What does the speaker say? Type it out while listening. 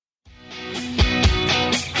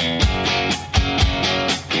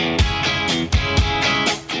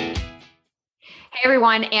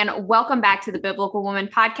Everyone, and welcome back to the Biblical Woman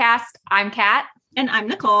Podcast. I'm Cat. And I'm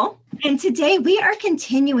Nicole. And today we are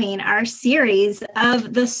continuing our series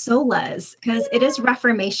of the Solas because it is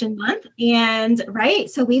Reformation Month. And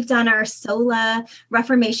so we've done our Sola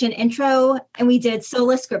Reformation intro and we did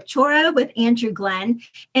Sola Scriptura with Andrew Glenn.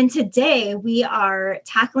 And today we are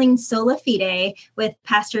tackling Sola Fide with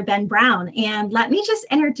Pastor Ben Brown. And let me just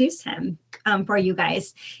introduce him for you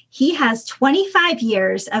guys. He has 25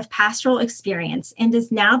 years of pastoral experience and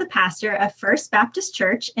is now the pastor of First Baptist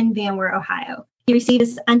Church in Van Wert, Ohio. He received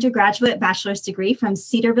his undergraduate bachelor's degree from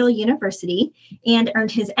Cedarville University and earned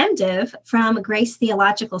his MDiv from Grace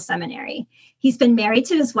Theological Seminary. He's been married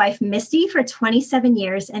to his wife, Misty, for 27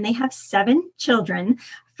 years, and they have 7 children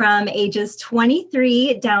from ages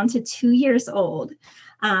 23 down to 2 years old.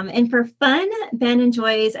 And for fun, Ben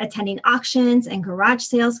enjoys attending auctions and garage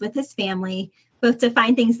sales with his family, both to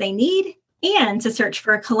find things they need and to search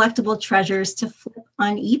for collectible treasures to flip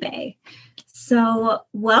on eBay. So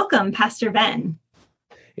welcome, Pastor Ben.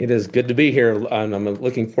 It is good to be here, and I'm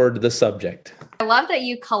looking forward to this subject. I love that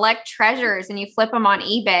you collect treasures and you flip them on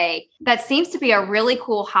eBay. That seems to be a really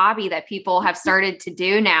cool hobby that people have started to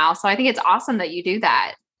do now. So I think it's awesome that you do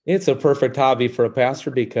that. It's a perfect hobby for a pastor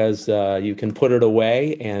because you can put it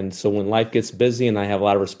away. And so when life gets busy and I have a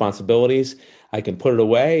lot of responsibilities, I can put it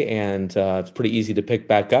away and it's pretty easy to pick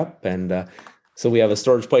back up. And so we have a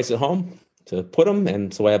storage place at home to put them.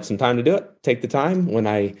 And so I have some time to do it, take the time. When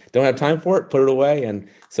I don't have time for it, put it away. And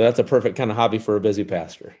so that's a perfect kind of hobby for a busy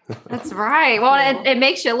pastor. That's right. Well, it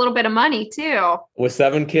makes you a little bit of money too. With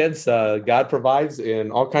 7 kids, God provides in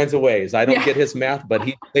all kinds of ways. I don't get his math, but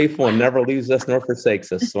he's faithful and never leaves us nor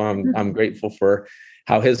forsakes us. So I'm grateful for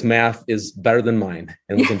how his math is better than mine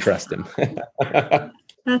and we can trust him.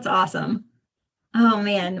 That's awesome. Oh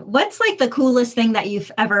man, what's like the coolest thing that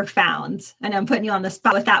you've ever found? And I'm putting you on the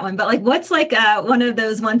spot with that one, but like, what's like one of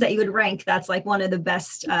those ones that you would rank that's like one of the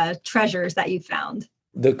best treasures that you've found?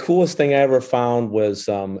 The coolest thing I ever found was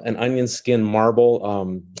an onion skin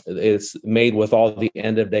marble. It's made with all the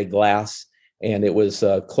end of day glass, and it was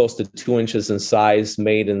close to 2 inches in size,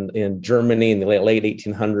 made in Germany in the late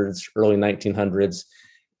 1800s, early 1900s.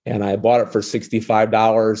 And I bought it for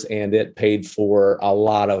 $65 and it paid for a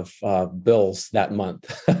lot of bills that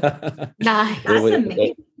month. Nice.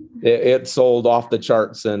 It sold off the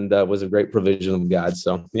charts and was a great provision of God.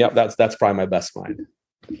 So yeah, that's probably my best find.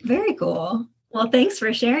 Very cool. Well, thanks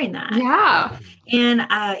for sharing that. Yeah. And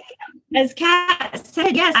as Kat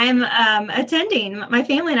said, yes, I'm attending. My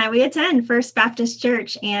family and I, we attend First Baptist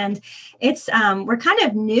Church, and it's we're kind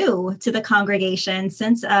of new to the congregation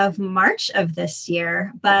since of March of this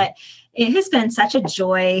year, but it has been such a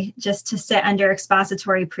joy just to sit under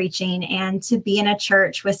expository preaching and to be in a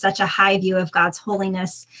church with such a high view of God's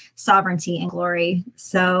holiness, sovereignty, and glory.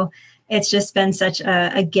 So it's just been such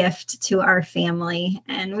a gift to our family,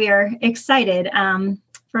 and we are excited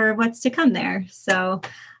for what's to come there. So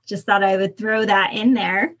just thought I would throw that in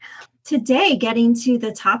there. Today, getting to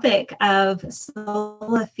the topic of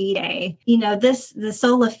Sola Fide. The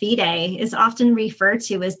Sola Fide is often referred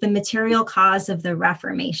to as the material cause of the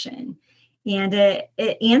Reformation. And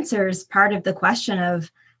it answers part of the question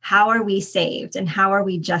of how are we saved and how are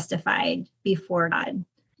we justified before God?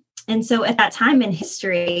 And so at that time in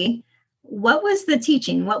history, what was the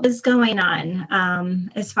teaching? What was going on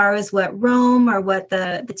as far as what Rome or what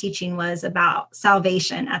the teaching was about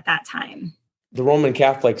salvation at that time? The Roman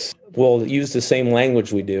Catholics will use the same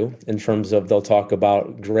language we do in terms of they'll talk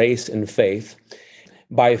about grace and faith.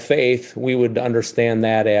 By faith, we would understand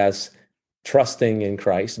that as trusting in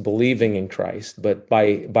Christ, believing in Christ. But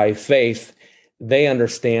by faith, they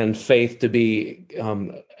understand faith to be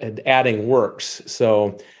adding works.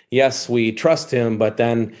 So yes, we trust him, but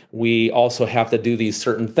then we also have to do these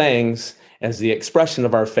certain things as the expression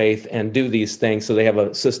of our faith and do these things. So they have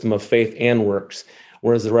a system of faith and works.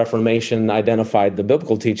 Whereas the Reformation identified the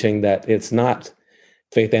biblical teaching that it's not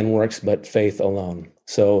faith and works, but faith alone.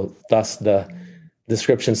 So thus the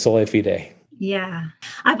description Sola Fide. Yeah.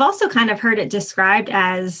 I've also kind of heard it described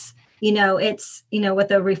as, it's, what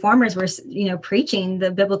the reformers were, preaching the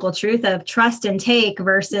biblical truth of trust and take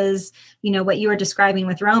versus, what you were describing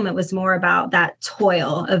with Rome. It was more about that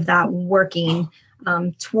toil of that working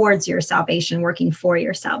towards your salvation, working for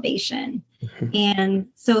your salvation. And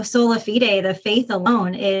so Sola Fide, the faith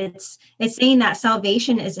alone, it's saying that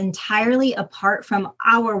salvation is entirely apart from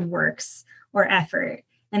our works or effort,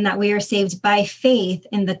 and that we are saved by faith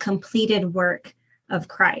in the completed work of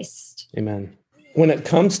Christ. Amen. When it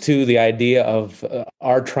comes to the idea of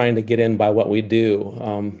our trying to get in by what we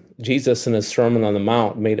do, Jesus in his Sermon on the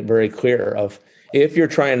Mount made it very clear of if you're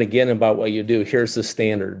trying to get in about what you do, here's the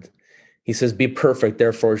standard. He says, be perfect,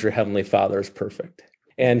 therefore as your heavenly Father is perfect.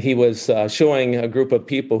 And he was showing a group of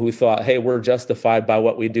people who thought, hey, we're justified by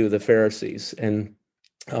what we do, the Pharisees, and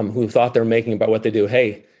who thought they're making by what they do.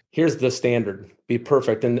 Hey, here's the standard, be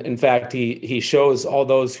perfect. And in fact, he shows all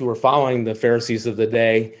those who were following the Pharisees of the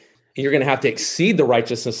day, you're going to have to exceed the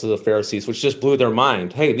righteousness of the Pharisees, which just blew their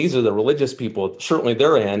mind. Hey, these are the religious people, certainly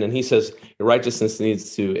they're in. And he says your righteousness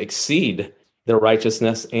needs to exceed their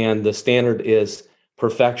righteousness. And the standard is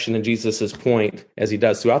perfection. And Jesus's point, as he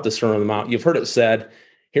does throughout the Sermon on the Mount, you've heard it said,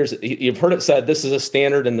 this is a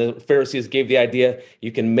standard. And the Pharisees gave the idea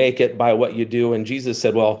you can make it by what you do. And Jesus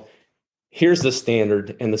said, well, here's the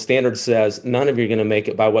standard. And the standard says none of you are going to make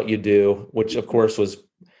it by what you do, which of course was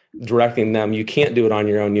directing them, you can't do it on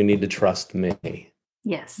your own. You need to trust me.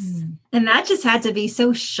 Yes. And that just had to be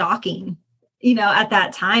so shocking. At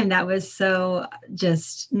that time, that was so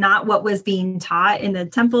just not what was being taught in the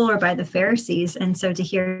temple or by the Pharisees. And so to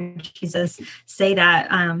hear Jesus say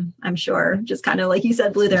that, I'm sure just kind of like you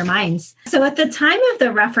said, blew their minds. So at the time of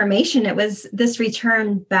the Reformation, it was this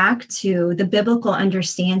return back to the biblical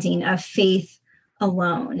understanding of faith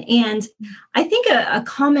alone. And I think a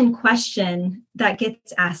common question that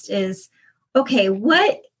gets asked is, okay,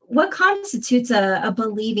 what constitutes a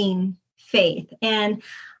believing faith? And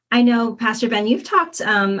I know, Pastor Ben, you've talked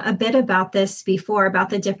a bit about this before,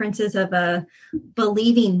 about the differences of a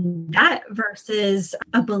believing that versus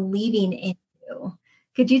a believing in you.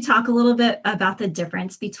 Could you talk a little bit about the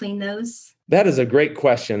difference between those? That is a great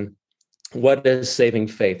question. What is saving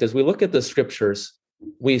faith? As we look at the scriptures,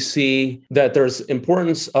 we see that there's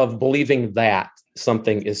importance of believing that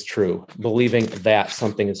something is true, believing that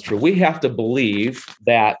something is true. We have to believe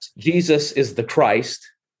that Jesus is the Christ,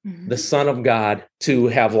 the Son of God, to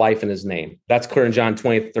have life in his name. That's clear in John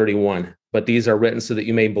 20:31. But these are written so that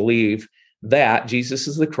you may believe that Jesus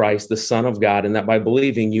is the Christ, the Son of God, and that by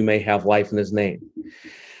believing you may have life in his name.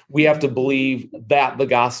 We have to believe that the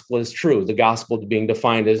gospel is true. The gospel being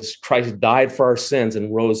defined as Christ died for our sins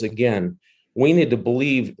and rose again. We need to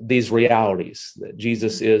believe these realities, that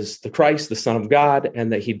Jesus is the Christ, the Son of God,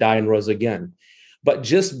 and that he died and rose again. But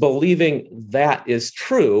just believing that is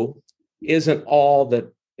true isn't all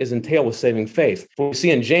that is entailed with saving faith. We see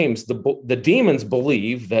in James, the demons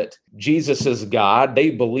believe that Jesus is God. They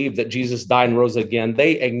believe that Jesus died and rose again.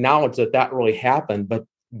 They acknowledge that really happened, but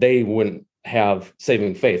they wouldn't have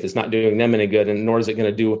saving faith. It's not doing them any good, and nor is it going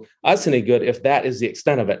to do us any good if that is the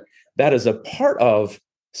extent of it. That is a part of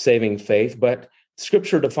saving faith, but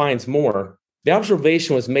Scripture defines more. The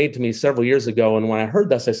observation was made to me several years ago, and when I heard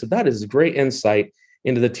this, I said, that is great insight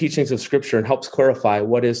into the teachings of Scripture and helps clarify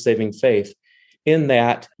what is saving faith, in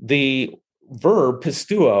that the verb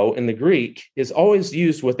pisteuo in the Greek is always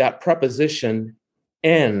used with that preposition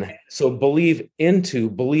en. So believe into,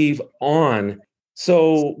 believe on.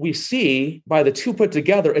 So we see by the two put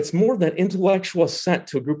together, it's more than intellectual assent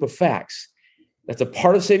to a group of facts. That's a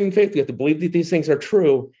part of saving faith. We have to believe that these things are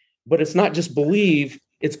true, but it's not just believe,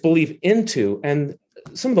 it's believe into. And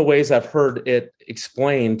some of the ways I've heard it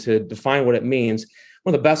explained to define what it means,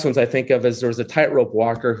 one of the best ones I think of is there was a tightrope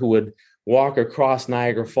walker who would walk across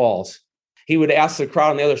Niagara Falls. He would ask the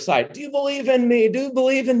crowd on the other side, do you believe in me? Do you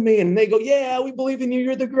believe in me? And they go, yeah, we believe in you.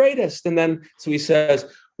 You're the greatest. And then, so he says,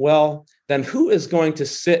 well, then who is going to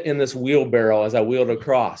sit in this wheelbarrow as I wheeled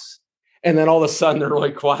across? And then all of a sudden they're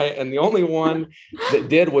really quiet. And the only one that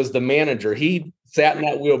did was the manager. He sat in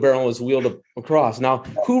that wheelbarrow and was wheeled across. Now,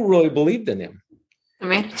 who really believed in him? The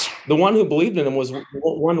manager. The one who believed in him was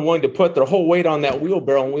one willing to put their whole weight on that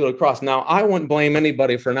wheelbarrow and wheel across. Now, I wouldn't blame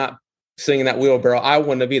anybody for not sitting in that wheelbarrow. I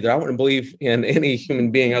wouldn't have either. I wouldn't believe in any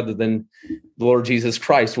human being other than the Lord Jesus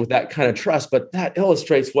Christ with that kind of trust. But that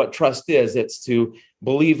illustrates what trust is. It's to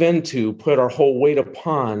believe into, put our whole weight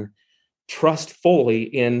upon, trust fully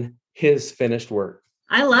in his finished work.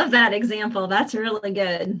 I love that example. That's really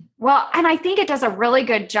good. Well, and I think it does a really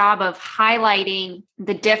good job of highlighting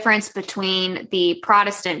the difference between the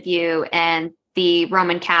Protestant view and the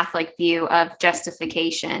Roman Catholic view of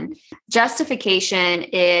justification. Justification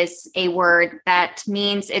is a word that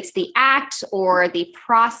means it's the act or the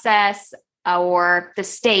process or the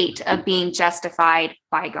state of being justified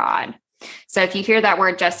by God. So if you hear that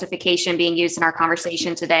word justification being used in our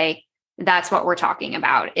conversation today, that's what we're talking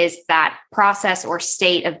about, is that process or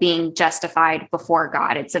state of being justified before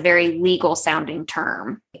God. It's a very legal sounding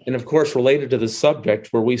term. And of course, related to the subject,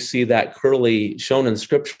 where we see that clearly shown in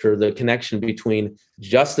Scripture, the connection between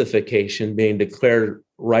justification, being declared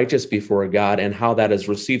righteous before God, and how that is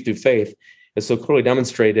received through faith, is so clearly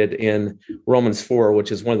demonstrated in Romans 4,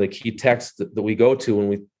 which is one of the key texts that we go to when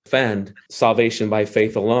we defend salvation by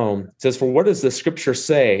faith alone. It says, for what does the scripture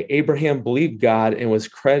say? Abraham believed God and was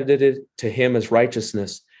credited to him as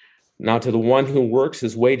righteousness. Now to the one who works,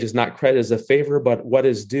 his wage is not credited as a favor, but what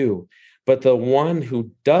is due. But the one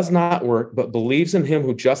who does not work, but believes in him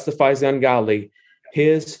who justifies the ungodly,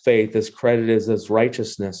 his faith is credited as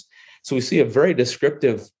righteousness. So we see a very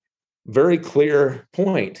descriptive, very clear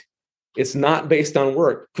point. It's not based on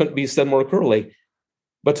work. Couldn't be said more clearly.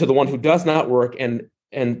 But to the one who does not work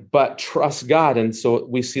but trusts God. And so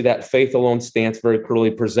we see that faith alone stance very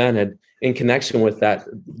clearly presented in connection with that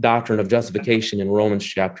doctrine of justification in Romans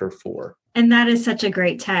chapter 4. And that is such a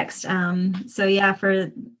great text. So yeah,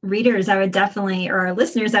 for readers, I would definitely, or our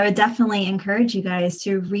listeners, I would definitely encourage you guys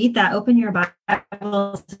to read that, open your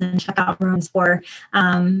Bibles and check out Romans 4,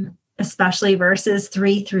 especially verses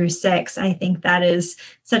 3-6. I think that is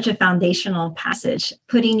such a foundational passage.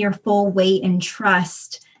 Putting your full weight and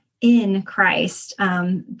trust in Christ,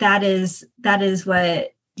 that is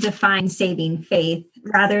what defines saving faith,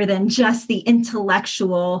 rather than just the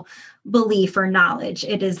intellectual belief or knowledge.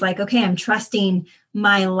 It is like, okay, I'm trusting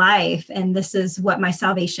my life, and this is what my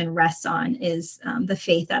salvation rests on, is the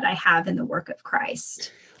faith that I have in the work of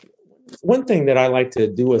Christ. One thing that I like to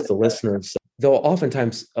do with the listeners, they'll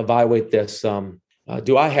oftentimes evaluate this,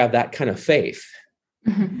 do I have that kind of faith?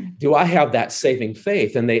 Mm-hmm. Do I have that saving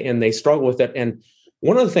faith? And they struggle with it. And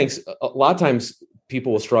one of the things a lot of times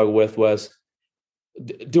people will struggle with was,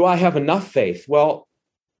 do I have enough faith? Well,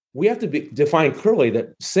 we have to define clearly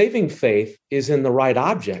that saving faith is in the right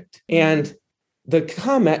object. And the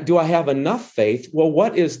comment, do I have enough faith? Well,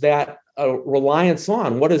 what is that a reliance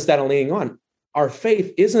on? What is that a leaning on? Our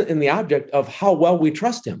faith isn't in the object of how well we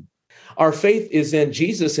trust him. Our faith is in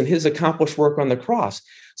Jesus and his accomplished work on the cross.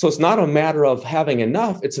 So it's not a matter of having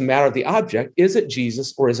enough. It's a matter of the object. Is it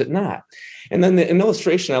Jesus or is it not? And then an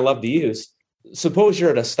illustration I love to use, suppose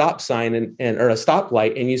you're at a stop sign or a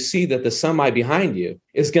stoplight and you see that the semi behind you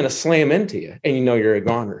is going to slam into you and you know you're a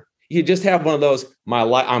goner. You just have one of those,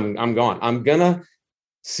 I'm gone. I'm going to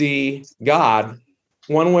see God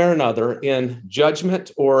one way or another in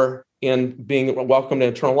judgment or in being welcomed to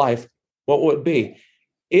eternal life. What would it be?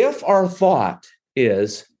 If our thought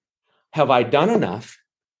is, have I done enough?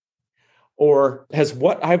 Or has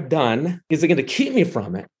what I've done, is it going to keep me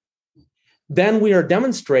from it? Then we are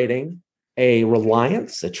demonstrating a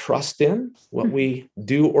reliance, a trust in what we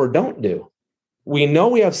do or don't do. We know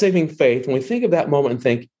we have saving faith. When we think of that moment and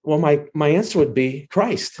think, well, my answer would be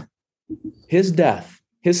Christ, his death,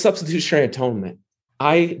 his substitutionary atonement.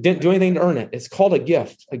 I didn't do anything to earn it. It's called a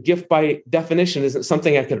gift. A gift by definition isn't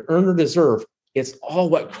something I could earn or deserve. It's all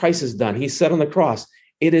what Christ has done. He said on the cross,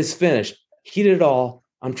 it is finished. He did it all.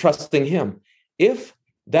 I'm trusting him. If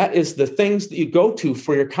that is the things that you go to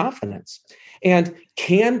for your confidence, and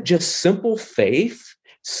can just simple faith,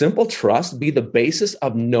 simple trust be the basis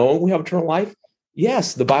of knowing we have eternal life?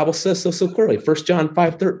 Yes, the Bible says so clearly. 1 John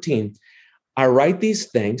 5:13, I write these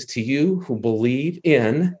things to you who believe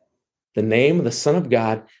in the name of the Son of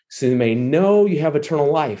God, so you may know you have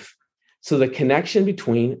eternal life. So the connection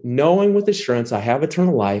between knowing with assurance I have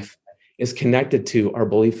eternal life is connected to our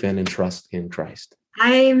belief in and trust in Christ.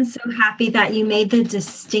 I am so happy that you made the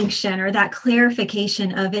distinction or that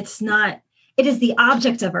clarification of it is the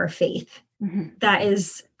object of our faith. Mm-hmm. That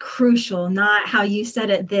is crucial, not how you said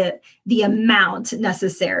it, the amount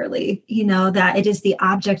necessarily, that it is the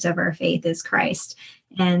object of our faith is Christ.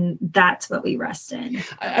 And that's what we rest in.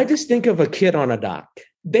 I just think of a kid on a dock.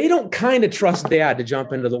 They don't kind of trust dad to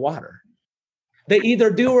jump into the water. They either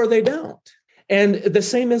do or they don't. And the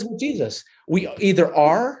same is with Jesus. We either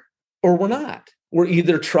are or we're not. We're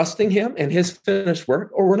either trusting him and his finished work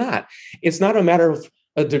or we're not. It's not a matter of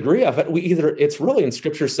a degree of it. It's really in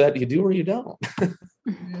scripture said you do or you don't.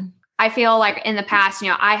 Mm-hmm. I feel like in the past,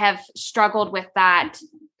 I have struggled with that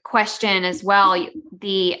question as well.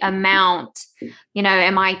 The amount,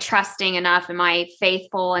 am I trusting enough? Am I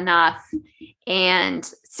faithful enough? And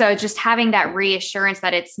so just having that reassurance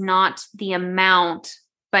that it's not the amount,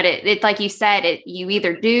 but it like you said, you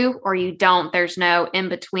either do or you don't. There's no in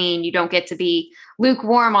between. You don't get to be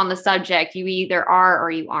lukewarm on the subject. You either are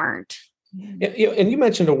or you aren't. And you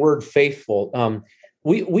mentioned a word, faithful.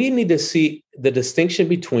 We need to see the distinction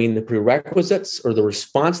between the prerequisites or the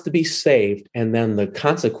response to be saved and then the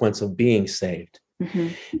consequence of being saved.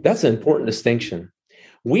 Mm-hmm. That's an important distinction.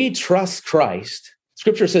 We trust Christ.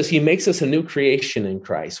 Scripture says he makes us a new creation in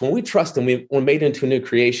Christ. When we trust him, we're made into a new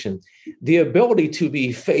creation. The ability to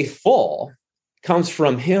be faithful comes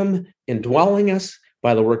from him indwelling us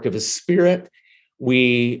by the work of his Spirit.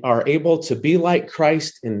 We are able to be like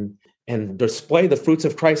Christ and display the fruits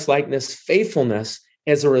of Christ likeness, faithfulness,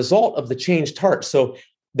 as a result of the changed heart. So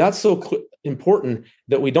That's so important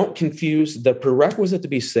that we don't confuse the prerequisite to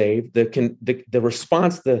be saved, the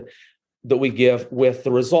response that we give with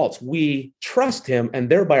the results. We trust him and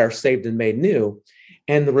thereby are saved and made new.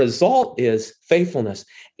 And the result is faithfulness.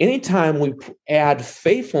 Anytime we add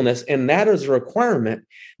faithfulness, and that is a requirement,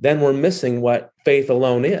 then we're missing what faith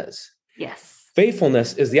alone is. Yes.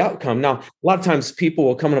 Faithfulness is the outcome. Now, a lot of times people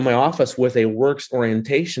will come into my office with a works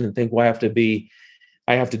orientation and think, well,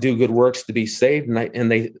 I have to do good works to be saved.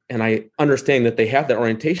 And I understand that they have that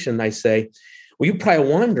orientation. And I say, well, you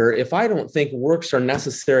probably wonder, if I don't think works are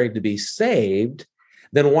necessary to be saved,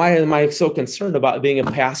 then why am I so concerned about being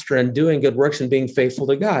a pastor and doing good works and being faithful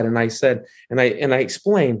to God? And I said, and I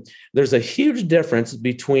explained, there's a huge difference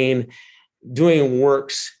between doing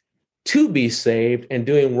works to be saved and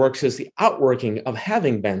doing works as the outworking of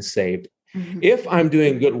having been saved. Mm-hmm. If I'm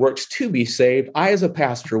doing good works to be saved, I as a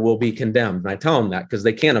pastor will be condemned. And I tell them that because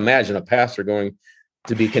they can't imagine a pastor going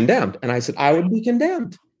to be condemned. And I said, I would be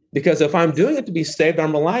condemned. Because if I'm doing it to be saved,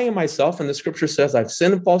 I'm relying on myself. And the scripture says I've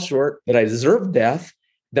sinned and fall short, that I deserve death,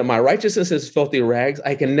 that my righteousness is filthy rags.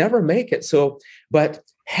 I can never make it. But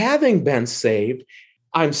having been saved,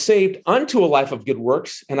 I'm saved unto a life of good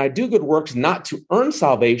works. And I do good works not to earn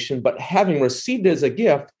salvation, but having received it as a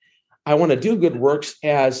gift, I want to do good works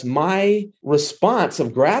as my response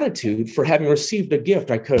of gratitude for having received a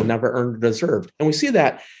gift I could have never earned or deserved. And we see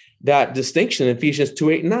that distinction in Ephesians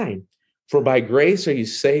 2:8-9. For by grace are you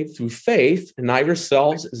saved through faith, and not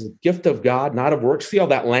yourselves, is a gift of God, not of works. See all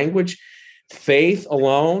that language? Faith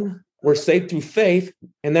alone. We're saved through faith.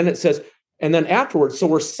 And then it says, and then afterwards, so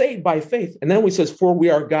we're saved by faith. And then we says, for we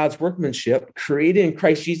are God's workmanship, created in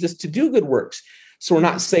Christ Jesus to do good works. So we're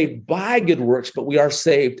not saved by good works, but we are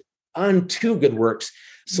saved unto good works.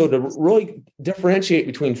 So to really differentiate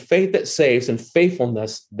between faith that saves and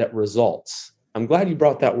faithfulness that results. I'm glad you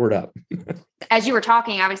brought that word up. As you were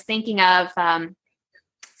talking, I was thinking of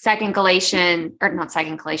Galatians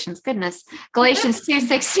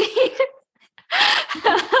 2:16,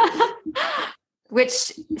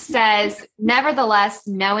 which says, nevertheless,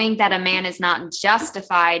 knowing that a man is not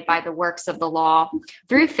justified by the works of the law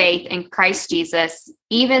through faith in Christ Jesus,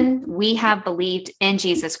 even we have believed in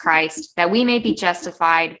Jesus Christ, that we may be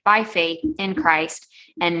justified by faith in Christ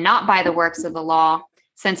and not by the works of the law,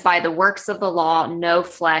 since by the works of the law, no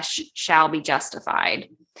flesh shall be justified.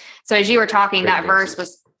 So as you were talking, that verse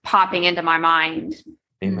was popping into my mind.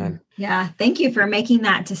 Amen. Yeah. Thank you for making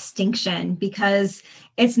that distinction, because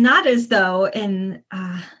it's not as though in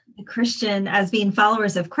a Christian, as being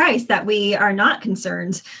followers of Christ, that we are not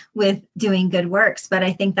concerned with doing good works. But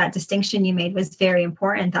I think that distinction you made was very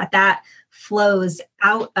important, that flows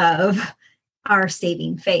out of our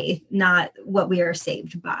saving faith, not what we are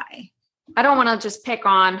saved by. I don't want to just pick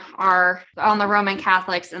on the Roman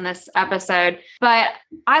Catholics in this episode, but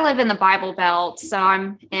I live in the Bible Belt. So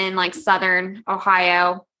I'm in like Southern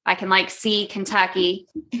Ohio. I can see Kentucky.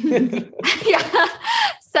 Yeah.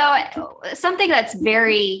 So something that's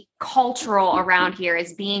very cultural around here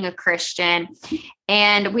is being a Christian.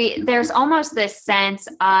 And there's almost this sense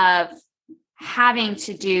of having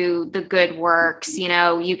to do the good works.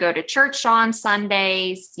 You go to church on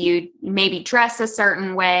Sundays, you maybe dress a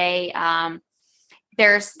certain way.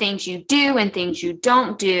 There's things you do and things you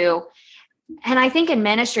don't do. And I think in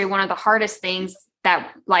ministry, one of the hardest things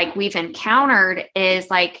that we've encountered is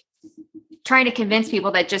trying to convince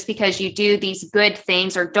people that just because you do these good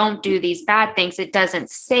things or don't do these bad things, it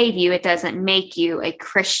doesn't save you. It doesn't make you a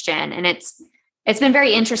Christian. And it's been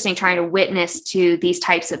very interesting trying to witness to these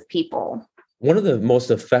types of people. One of the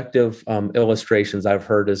most effective illustrations I've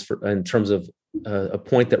heard is in terms of a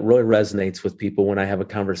point that really resonates with people when I have a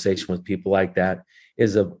conversation with people like that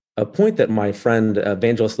is a point that my friend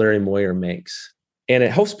evangelist Larry Moyer makes. And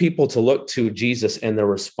it helps people to look to Jesus and their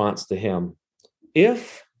response to him.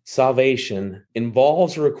 If salvation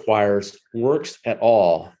involves or requires works at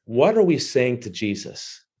all, what are we saying to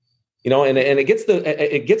Jesus? And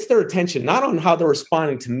it gets their attention, not on how they're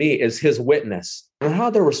responding to me as his witness, and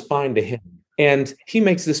how they're responding to him. And he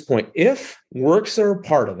makes this point: if works are a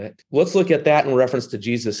part of it, let's look at that in reference to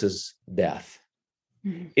Jesus's death.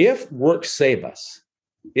 Mm-hmm. If works save us,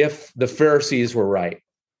 if the Pharisees were right,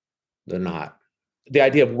 they're not. The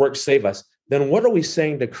idea of works save us, then what are we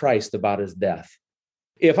saying to Christ about his death?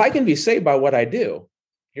 If I can be saved by what I do,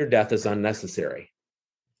 your death is unnecessary.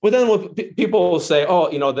 Well, then people will say,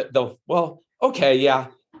 okay, yeah,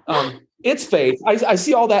 it's faith. I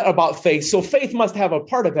see all that about faith. So faith must have a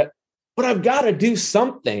part of it. But I've got to do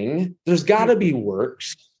something. There's got to be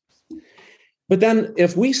works. But then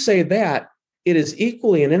if we say that, it is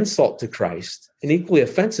equally an insult to Christ and equally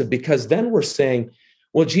offensive, because then we're saying,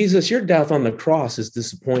 Well, Jesus, your death on the cross is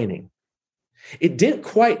disappointing. It didn't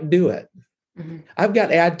quite do it. Mm-hmm. I've got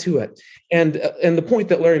to add to it. And the point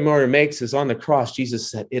that Larry Moyer makes is on the cross,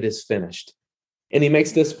 Jesus said, it is finished. And he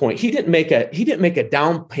makes this point. He didn't make a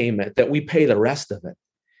down payment that we pay the rest of it.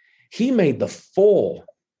 He made the full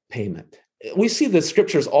payment. We see the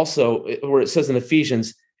scriptures also where it says in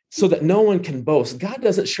Ephesians, so that no one can boast. God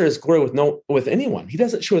doesn't share his glory with anyone. He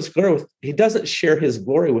doesn't share his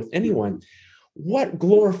glory with anyone. What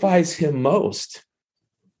glorifies him most?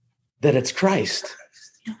 That it's Christ,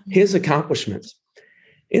 his accomplishments.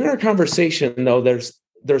 In our conversation, though,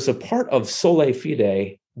 there's a part of Sola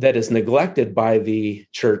Fide that is neglected by the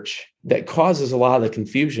church that causes a lot of the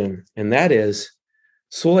confusion, and that is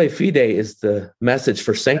Sola Fide is the message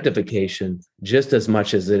for sanctification just as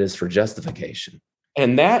much as it is for justification.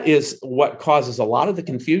 And that is what causes a lot of the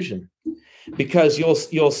confusion, because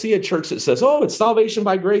you'll see a church that says, oh, it's salvation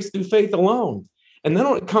by grace through faith alone. And then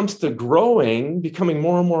when it comes to growing, becoming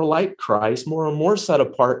more and more like Christ, more and more set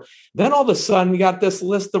apart, then all of a sudden we got this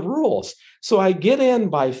list of rules. So I get in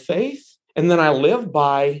by faith and then I live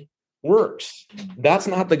by works. That's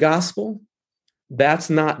not the gospel. That's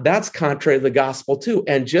contrary to the gospel too,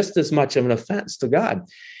 and just as much of an offense to God.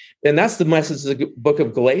 And that's the message of the book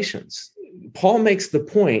of Galatians. Paul makes the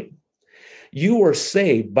point, you were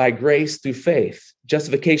saved by grace through faith,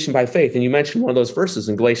 justification by faith. And you mentioned one of those verses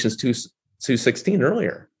in Galatians 2:16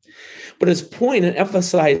 earlier. But his point in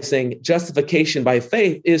emphasizing justification by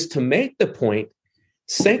faith is to make the point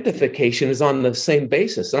sanctification is on the same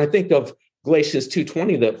basis. And I think of Galatians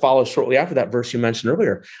 2:20 that follows shortly after that verse you mentioned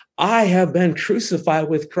earlier. I have been crucified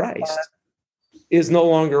with Christ. It is no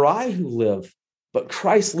longer I who live, but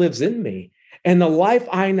Christ lives in me. And the life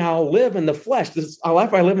I now live in the flesh, this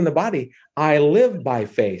life I live in the body, I live by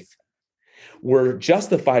faith. We're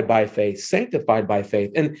justified by faith, sanctified by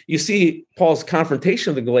faith. And you see Paul's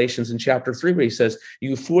confrontation of the Galatians in chapter 3, where he says,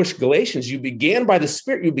 you foolish Galatians, you began by the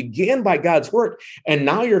Spirit, you began by God's work, and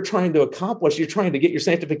now you're trying to get your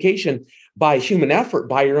sanctification by human effort,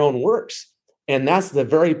 by your own works. And that's the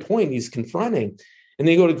very point he's confronting. And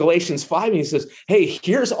then you go to Galatians 5, and he says, hey,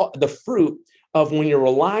 here's the fruit of when you're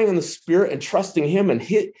relying on the Spirit and trusting him, and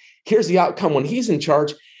here's the outcome when he's in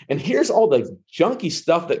charge, and here's all the junky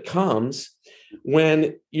stuff that comes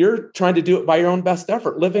when you're trying to do it by your own best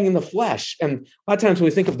effort, living in the flesh. And a lot of times when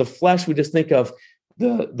we think of the flesh, we just think of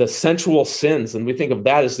the sensual sins, and we think of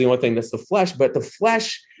that as the only thing that's the flesh. But the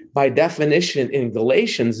flesh, by definition in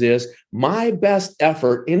Galatians, is my best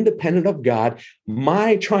effort, independent of God,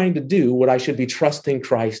 my trying to do what I should be trusting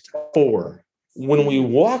Christ for. When we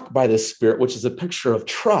walk by the Spirit, which is a picture of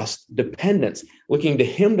trust, dependence, looking to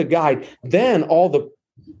him to guide, then all the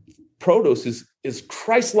produce is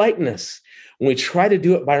Christ-likeness. When we try to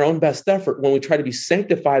do it by our own best effort, when we try to be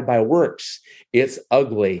sanctified by works, it's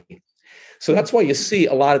ugly. So that's why you see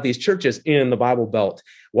a lot of these churches in the Bible Belt,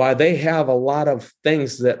 why they have a lot of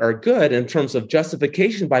things that are good in terms of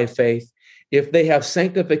justification by faith. If they have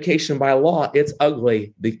sanctification by law, it's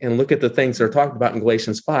ugly. And look at the things they're talking about in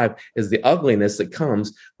Galatians 5 is the ugliness that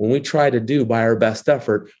comes when we try to do by our best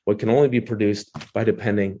effort what can only be produced by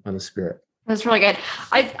depending on the Spirit. That's really good.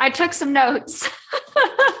 I took some notes.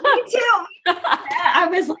 Me too. I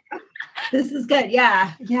was like, this is good.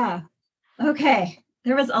 Yeah. Yeah. Okay.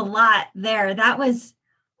 There was a lot there. That was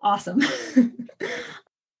awesome.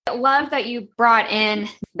 I love that you brought in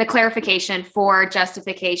the clarification for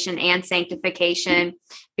justification and sanctification,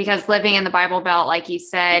 because living in the Bible Belt, like you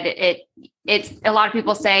said, it's a lot of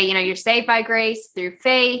people say, you're saved by grace through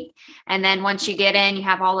faith. And then once you get in, you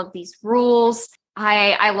have all of these rules.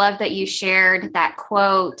 I love that you shared that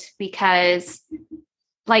quote, because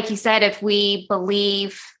like you said, if we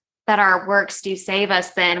believe that our works do save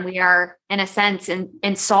us, then we are, in a sense,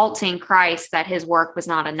 insulting Christ, that his work was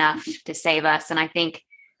not enough to save us. And I think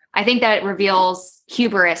that it reveals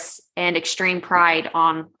hubris and extreme pride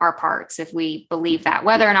on our parts if we believe that,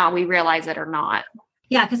 whether or not we realize it or not.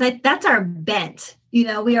 Yeah, because that's our bent. We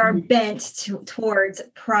are bent towards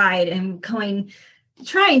pride and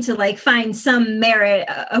trying to find some merit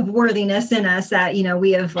of worthiness in us that,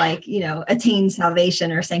 we have attained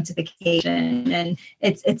salvation or sanctification. And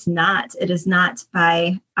it is not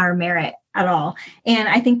by our merit at all. And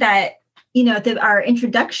I think that, our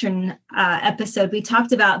introduction episode, we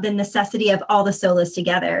talked about the necessity of all the solas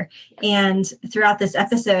together. And throughout this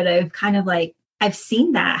episode, I've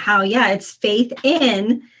seen that, how, it's faith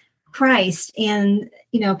in Christ. And,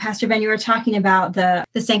 Pastor Ben, you were talking about the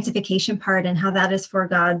sanctification part and how that is for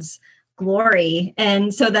God's glory.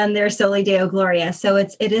 And so then there's Soli Deo Gloria. So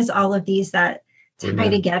it is all of these that tie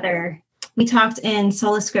together. We talked in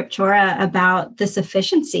Sola Scriptura about the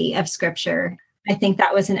sufficiency of Scripture. I think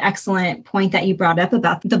that was an excellent point that you brought up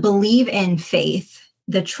about the believe in faith.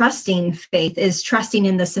 The trusting faith is trusting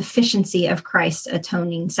in the sufficiency of Christ's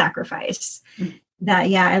atoning sacrifice.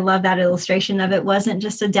 I love that illustration of it wasn't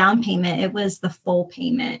just a down payment, it was the full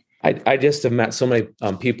payment. I just have met so many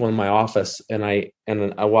people in my office, and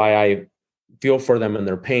why I feel for them and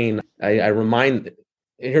their pain. I remind,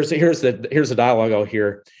 here's the dialogue I'll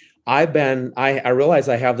hear. I realize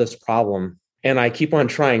I have this problem, and I keep on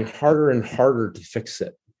trying harder and harder to fix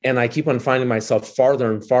it. And I keep on finding myself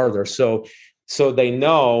farther and farther. So they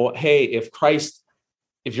know, hey, if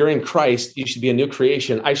you're in Christ, you should be a new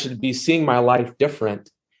creation. I should be seeing my life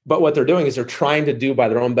different. But what they're doing is they're trying to do by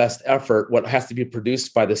their own best effort what has to be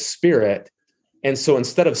produced by the Spirit. And so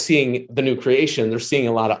instead of seeing the new creation, they're seeing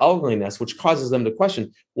a lot of ugliness, which causes them to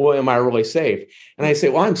question, well, am I really saved? And I say,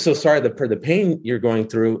 well, I'm so sorry for the pain you're going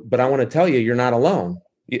through, but I want to tell you, you're not alone.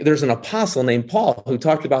 There's an apostle named Paul who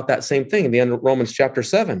talked about that same thing in the end of Romans chapter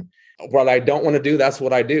 7. What I don't want to do, that's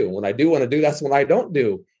what I do. What I do want to do, that's what I don't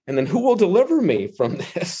do. And then who will deliver me from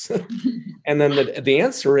this? And then the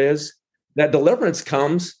answer is that deliverance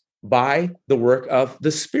comes by the work of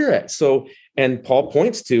the Spirit. So, and Paul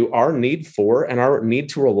points to our need for and our need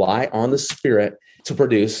to rely on the Spirit to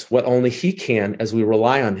produce what only he can as we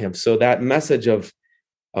rely on him. So that message of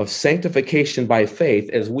sanctification by faith,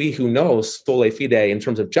 as we who know Sola Fide in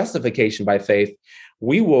terms of justification by faith,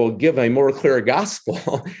 we will give a more clear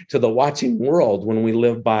gospel to the watching world when we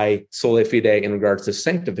live by Sola Fide in regards to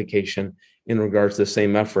sanctification, in regards to the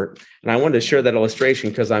same effort. And I wanted to share that illustration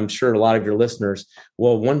because I'm sure a lot of your listeners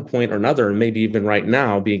will at one point or another, and maybe even right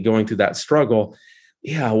now, be going through that struggle.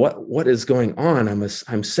 Yeah, what is going on?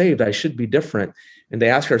 I'm saved. I should be different. And they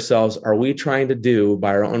ask ourselves, are we trying to do by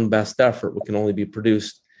our own best effort what can only be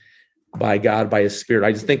produced by God, by his Spirit?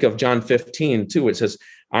 I just think of John 15 too. It says,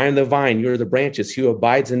 I am the vine, you are the branches. He who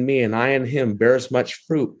abides in me and I in him bears much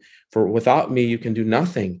fruit. For without me, you can do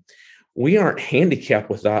nothing. We aren't handicapped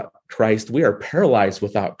without Christ. We are paralyzed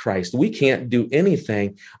without Christ. We can't do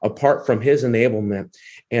anything apart from his enablement.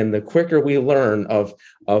 And the quicker we learn of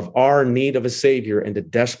our need of a Savior and to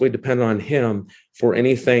desperately depend on him for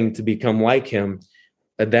anything to become like him,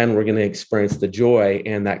 then we're going to experience the joy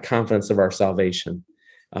and that confidence of our salvation.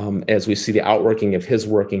 As we see the outworking of his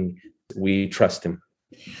working, we trust him.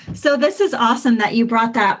 So this is awesome that you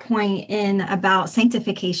brought that point in about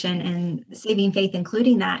sanctification and saving faith,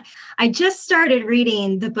 including that. I just started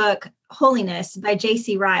reading the book Holiness by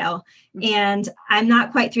J.C. Ryle, and I'm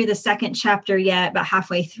not quite through the second chapter yet, but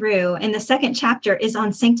halfway through. And the second chapter is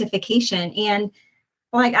on sanctification. And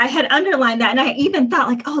like I had underlined that, and I even thought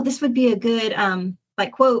like, oh, this would be a good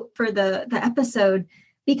quote for the episode,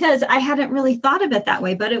 because I hadn't really thought of it that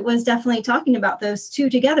way, but it was definitely talking about those two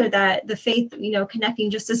together, that the faith,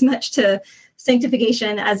 connecting just as much to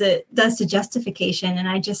sanctification as it does to justification. And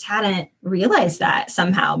I just hadn't realized that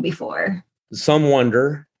somehow before. Some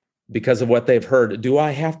wonder, because of what they've heard, do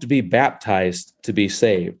I have to be baptized to be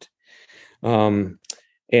saved? And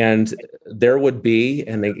there would be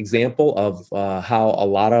an example of how a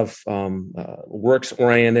lot of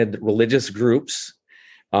works-oriented religious groups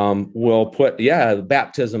will put,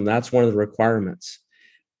 baptism, that's one of the requirements.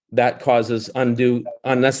 That causes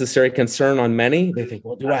unnecessary concern on many. They think,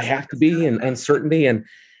 well, do I have to be? And uncertainty. And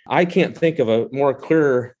I can't think of a more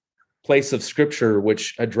clear place of scripture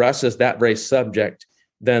which addresses that very subject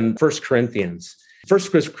than 1 Corinthians. 1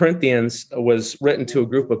 Corinthians was written to a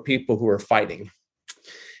group of people who are fighting.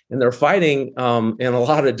 And they're fighting in a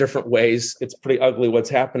lot of different ways. It's pretty ugly what's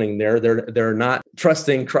happening there. They're not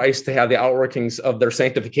trusting Christ to have the outworkings of their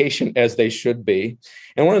sanctification as they should be.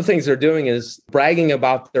 And one of the things they're doing is bragging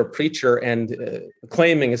about their preacher and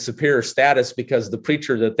claiming a superior status because the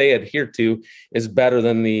preacher that they adhere to is better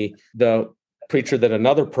than the preacher that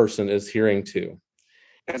another person is adhering to.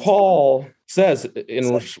 Paul says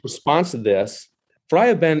in response to this, For I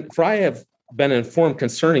have been informed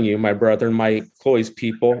concerning you, my brethren, my Chloe's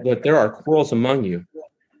people, that there are quarrels among you.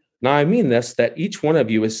 Now I mean this, that each one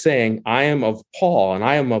of you is saying, I am of Paul, and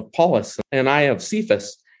I am of Apollos, and I of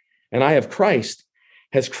Cephas, and I of Christ.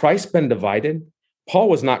 Has Christ been divided? Paul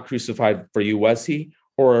was not crucified for you, was he?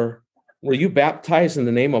 Or were you baptized in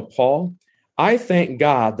the name of Paul? I thank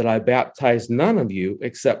God that I baptized none of you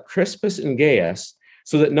except Crispus and Gaius,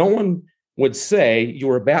 so that no one would say you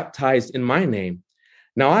were baptized in my name.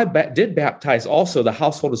 Now, I did baptize also the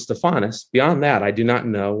household of Stephanas. Beyond that, I do not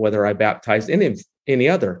know whether I baptized any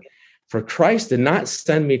other. For Christ did not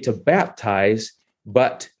send me to baptize,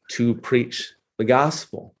 but to preach the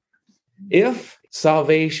gospel. If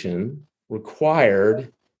salvation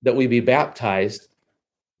required that we be baptized,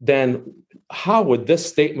 then how would this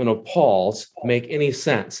statement of Paul's make any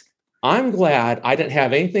sense? I'm glad I didn't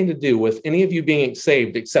have anything to do with any of you being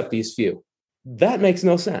saved except these few. That makes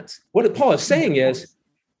no sense. What Paul is saying is,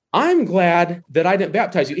 I'm glad that I didn't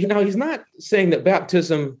baptize you. Now, he's not saying that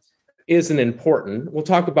baptism isn't important. We'll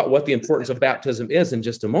talk about what the importance of baptism is in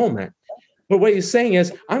just a moment. But what he's saying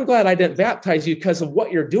is, I'm glad I didn't baptize you because of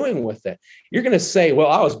what you're doing with it. You're going to say,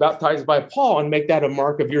 well, I was baptized by Paul, and make that a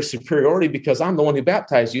mark of your superiority because I'm the one who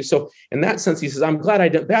baptized you. So in that sense, he says, I'm glad I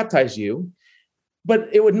didn't baptize you. But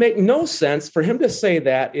it would make no sense for him to say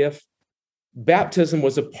that if baptism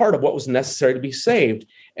was a part of what was necessary to be saved.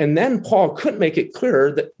 And then Paul couldn't make it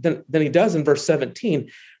clearer than he does in verse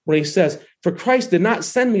 17, where he says, for Christ did not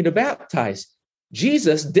send me to baptize.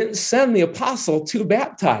 Jesus didn't send the apostle to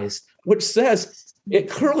baptize, which says it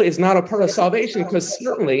clearly is not a part of salvation, because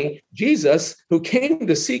certainly Jesus, who came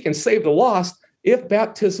to seek and save the lost, if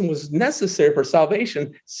baptism was necessary for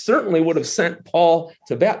salvation, certainly would have sent Paul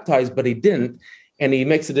to baptize, but he didn't. And he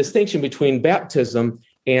makes a distinction between baptism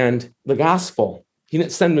and the gospel. He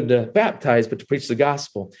didn't send them to baptize, but to preach the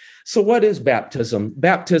gospel. So what is baptism?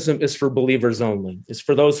 Baptism is for believers only. It's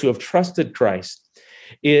for those who have trusted Christ.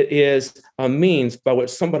 It is a means by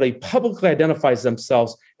which somebody publicly identifies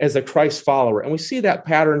themselves as a Christ follower. And we see that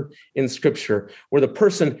pattern in Scripture where the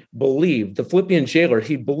person believed. The Philippian jailer,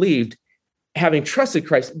 he believed, having trusted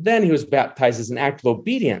Christ, then he was baptized as an act of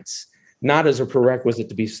obedience, not as a prerequisite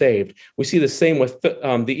to be saved. We see the same with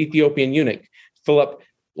the Ethiopian eunuch. Philip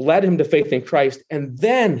led him to faith in Christ, and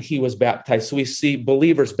then he was baptized. So we see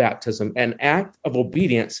believers' baptism, an act of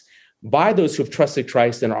obedience by those who have trusted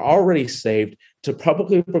Christ and are already saved, to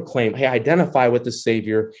publicly proclaim, hey, I identify with the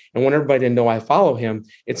Savior, and want everybody to know I follow him.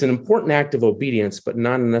 It's an important act of obedience, but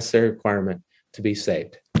not a necessary requirement to be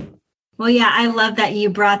saved. Well, yeah, I love that you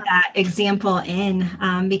brought that example in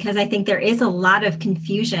because I think there is a lot of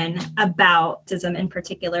confusion about baptism in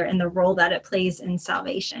particular and the role that it plays in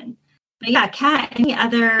salvation. But yeah, Kat, any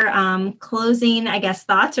other closing,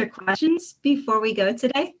 thoughts or questions before we go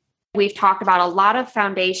today? We've talked about a lot of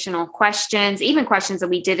foundational questions, even questions that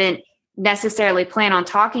we didn't necessarily plan on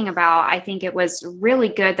talking about. I think it was really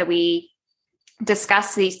good that we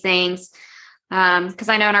discussed these things because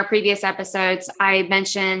I know in our previous episodes, I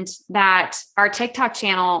mentioned that our TikTok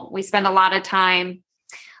channel, we spend a lot of time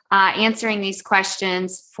answering these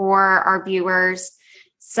questions for our viewers.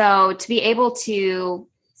 So to be able to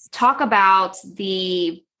talk about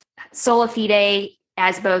the Sola Fide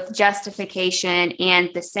as both justification and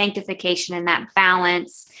the sanctification and that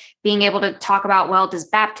balance, being able to talk about, well, does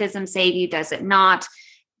baptism save you? Does it not?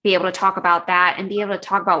 Be able to talk about that and be able to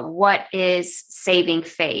talk about what is saving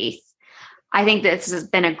faith. I think this has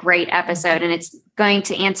been a great episode, and it's going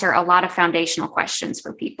to answer a lot of foundational questions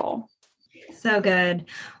for people. So good.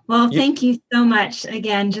 Well, thank you so much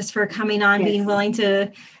again, just for coming on, being willing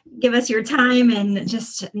to give us your time and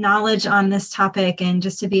just knowledge on this topic, and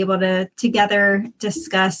just to be able to together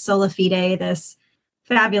discuss Sola Fide, this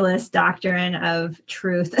fabulous doctrine of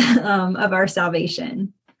truth of our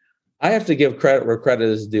salvation. I have to give credit where credit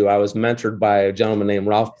is due. I was mentored by a gentleman named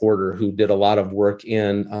Ralph Porter, who did a lot of work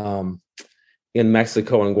in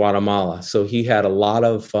Mexico and Guatemala. So he had a lot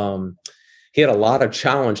of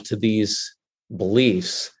challenge to these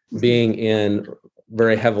beliefs, being in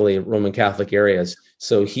very heavily Roman Catholic areas.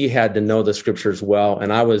 So he had to know the scriptures well.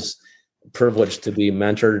 And I was privileged to be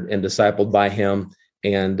mentored and discipled by him.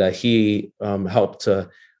 And he helped to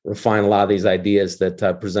refine a lot of these ideas that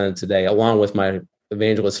I presented today, along with my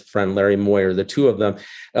evangelist friend, Larry Moyer. The two of them,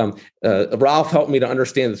 Ralph helped me to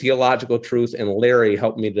understand the theological truth, and Larry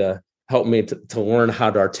helped me to learn how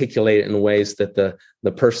to articulate it in ways that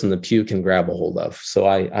the person in the pew can grab a hold of. So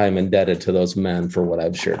I am indebted to those men for what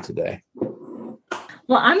I've shared today.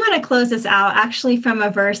 Well, I'm going to close this out actually from a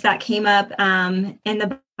verse that came up in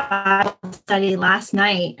the Bible study last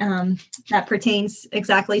night that pertains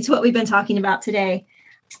exactly to what we've been talking about today.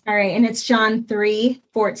 All right. And it's John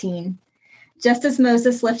 3:14. Just as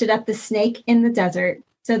Moses lifted up the snake in the desert,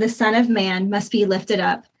 so the Son of Man must be lifted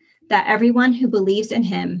up, that everyone who believes in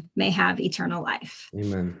him may have eternal life.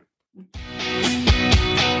 Amen.